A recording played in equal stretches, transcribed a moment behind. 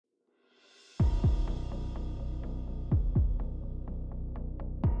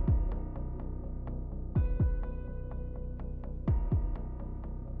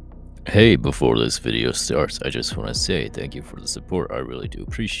Hey, before this video starts, I just want to say thank you for the support. I really do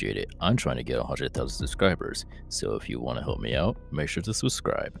appreciate it. I'm trying to get 100,000 subscribers, so if you want to help me out, make sure to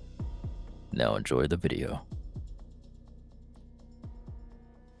subscribe. Now enjoy the video.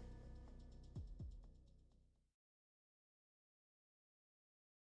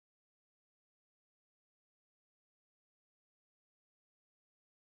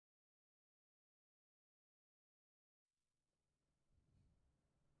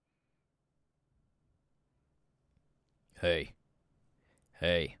 Hey.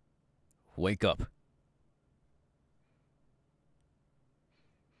 Hey. Wake up.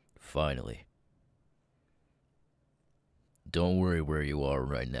 Finally. Don't worry where you are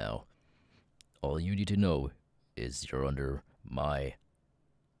right now. All you need to know is you're under my...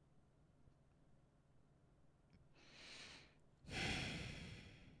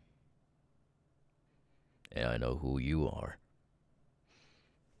 And I know who you are.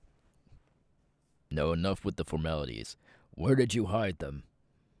 No, enough with the formalities. Where did you hide them?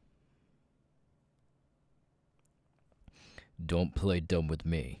 Don't play dumb with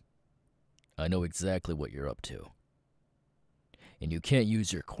me. I know exactly what you're up to. And you can't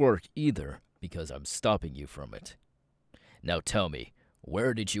use your quirk either, because I'm stopping you from it. Now tell me,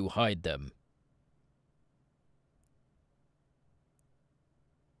 where did you hide them?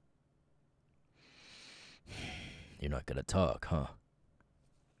 You're not gonna talk, huh?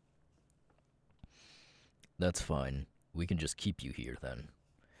 That's fine. We can just keep you here then.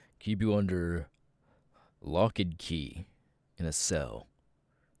 Keep you under lock and key in a cell.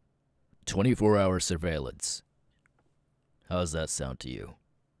 24-hour surveillance. How's that sound to you?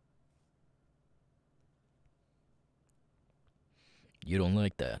 You don't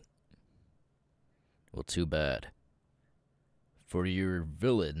like that? Well, too bad. For your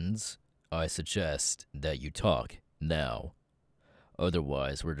villains, I suggest that you talk now.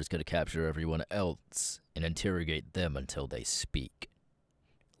 Otherwise, we're just gonna capture everyone else and interrogate them until they speak.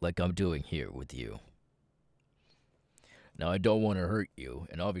 Like I'm doing here with you. Now, I don't want to hurt you,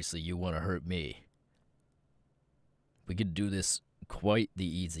 and obviously you want to hurt me. We could do this quite the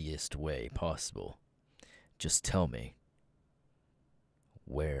easiest way possible. Just tell me,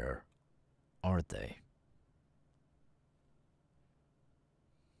 where are they?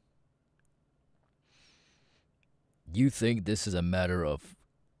 You think this is a matter of...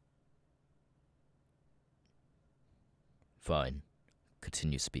 Fine.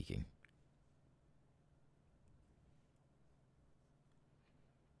 Continue speaking.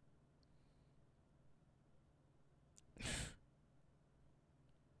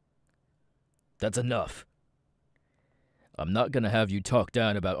 That's enough. I'm not gonna have you talk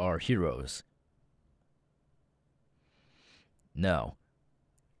down about our heroes. Now,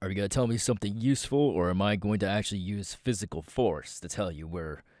 are you gonna tell me something useful, or am I going to actually use physical force to tell you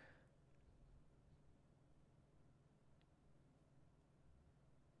where...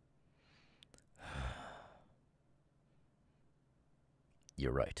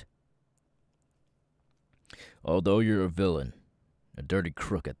 You're right. Although you're a villain, a dirty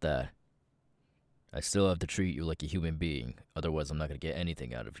crook at that, I still have to treat you like a human being, otherwise I'm not gonna get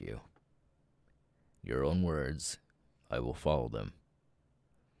anything out of you. Your own words, I will follow them.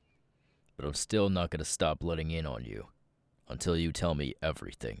 But I'm still not gonna stop letting in on you, until you tell me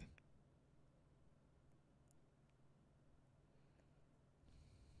everything.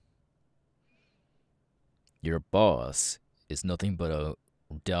 Your boss is nothing but a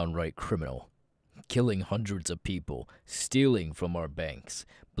downright criminal, killing hundreds of people, stealing from our banks,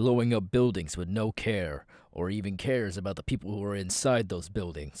 blowing up buildings with no care, or even cares about the people who are inside those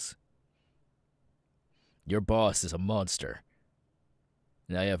buildings. Your boss is a monster,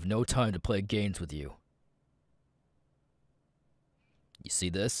 and I have no time to play games with you. You see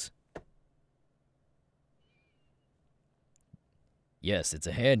this? Yes, it's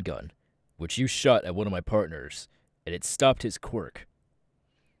a handgun, which you shot at one of my partners, and it stopped his quirk.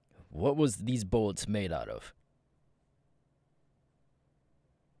 What was these bullets made out of?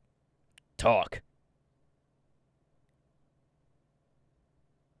 Talk.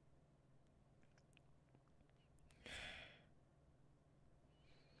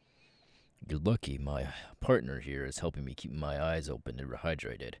 You're lucky my partner here is helping me keep my eyes open and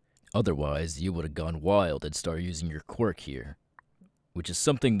rehydrated. Otherwise, you would have gone wild and started using your quirk here, which is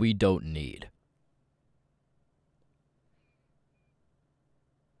something we don't need.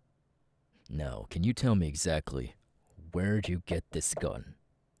 Now, can you tell me exactly where'd you get this gun?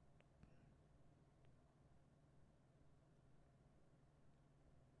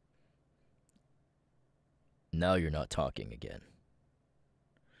 Now you're not talking again.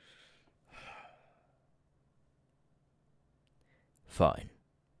 Fine.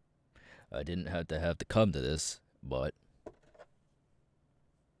 I didn't have to come to this, but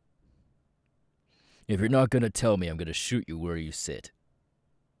if you're not gonna tell me, I'm gonna shoot you where you sit.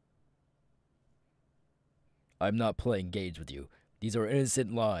 I'm not playing games with you. These are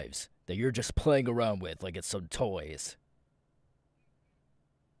innocent lives that you're just playing around with like it's some toys.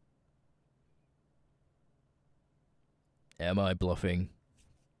 Am I bluffing?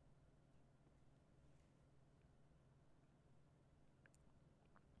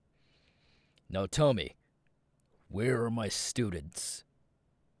 Now tell me, where are my students?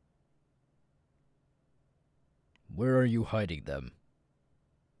 Where are you hiding them?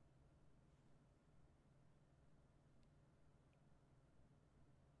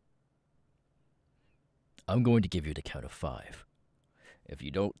 I'm going to give you the count of 5. If you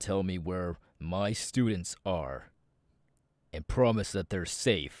don't tell me where my students are and promise that they're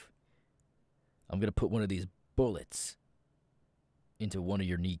safe, I'm going to put one of these bullets into one of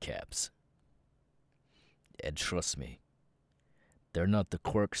your kneecaps. And trust me, they're not the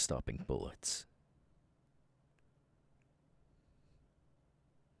quirk-stopping bullets.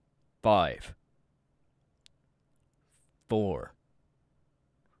 5, 4,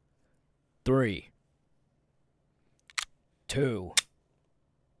 3, 2,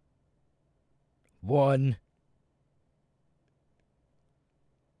 1.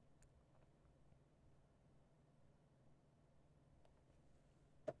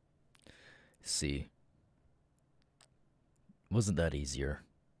 See, wasn't that easier?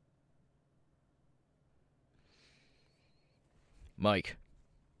 Mike,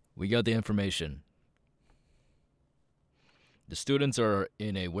 we got the information. The students are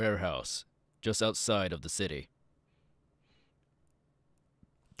in a warehouse just outside of the city.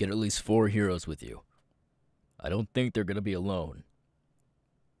 Get at least 4 heroes with you. I don't think they're gonna be alone.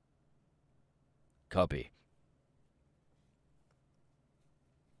 Copy.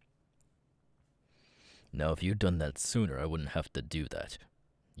 Now, if you'd done that sooner, I wouldn't have to do that.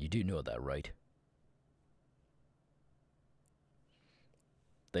 You do know that, right?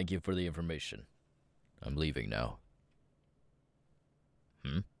 Thank you for the information. I'm leaving now.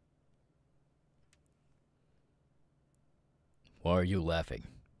 Why are you laughing?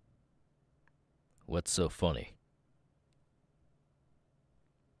 What's so funny?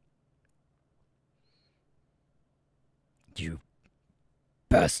 You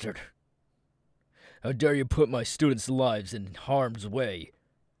bastard! How dare you put my students' lives in harm's way?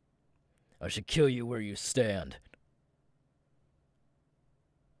 I should kill you where you stand.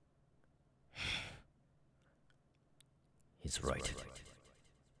 He's right.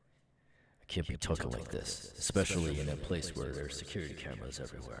 I can't be talking like this, especially in a place where there's security cameras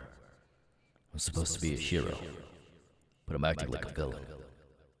everywhere. I'm supposed to be a hero, but I'm acting like a villain.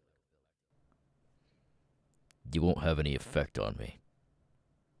 You won't have any effect on me.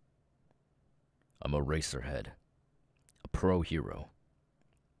 I'm a racerhead, a pro hero.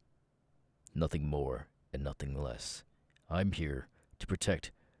 Nothing more and nothing less. I'm here to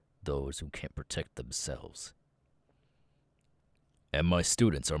protect those who can't protect themselves. And my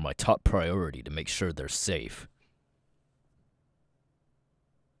students are my top priority to make sure they're safe.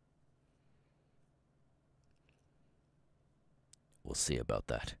 We'll see about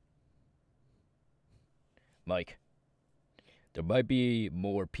that. Mike, there might be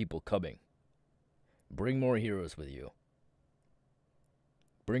more people coming. Bring more heroes with you.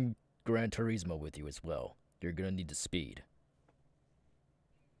 Bring Gran Turismo with you as well. You're gonna need the speed.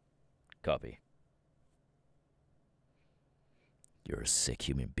 Copy. You're a sick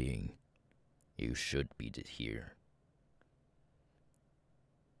human being. You should be here.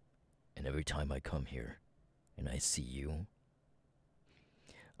 And every time I come here and I see you,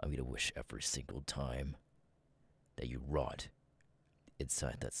 I'm gonna wish every single time that you rot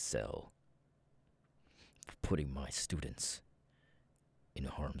inside that cell for putting my students in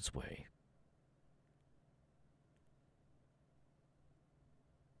harm's way.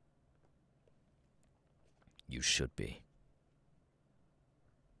 You should be.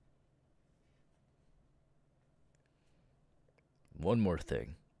 One more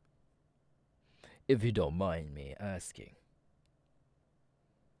thing, if you don't mind me asking.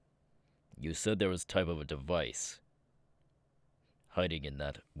 You said there was type of a device hiding in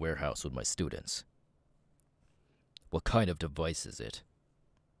that warehouse with my students. What kind of device is it?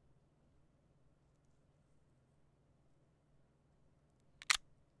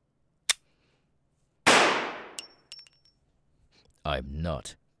 I'm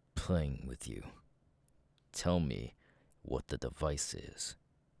not playing with you. Tell me what the device is.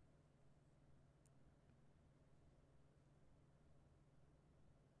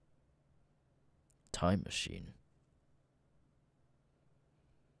 Time machine.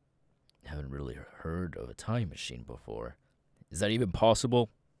 haven't really heard of a time machine before. Is that even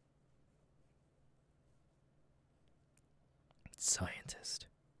possible? Scientist.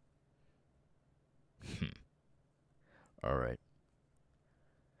 Alright.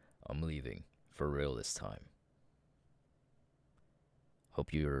 I'm leaving. For real this time.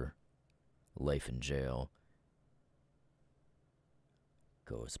 Hope your life in jail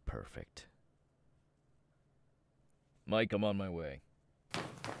goes perfect. Mike, I'm on my way.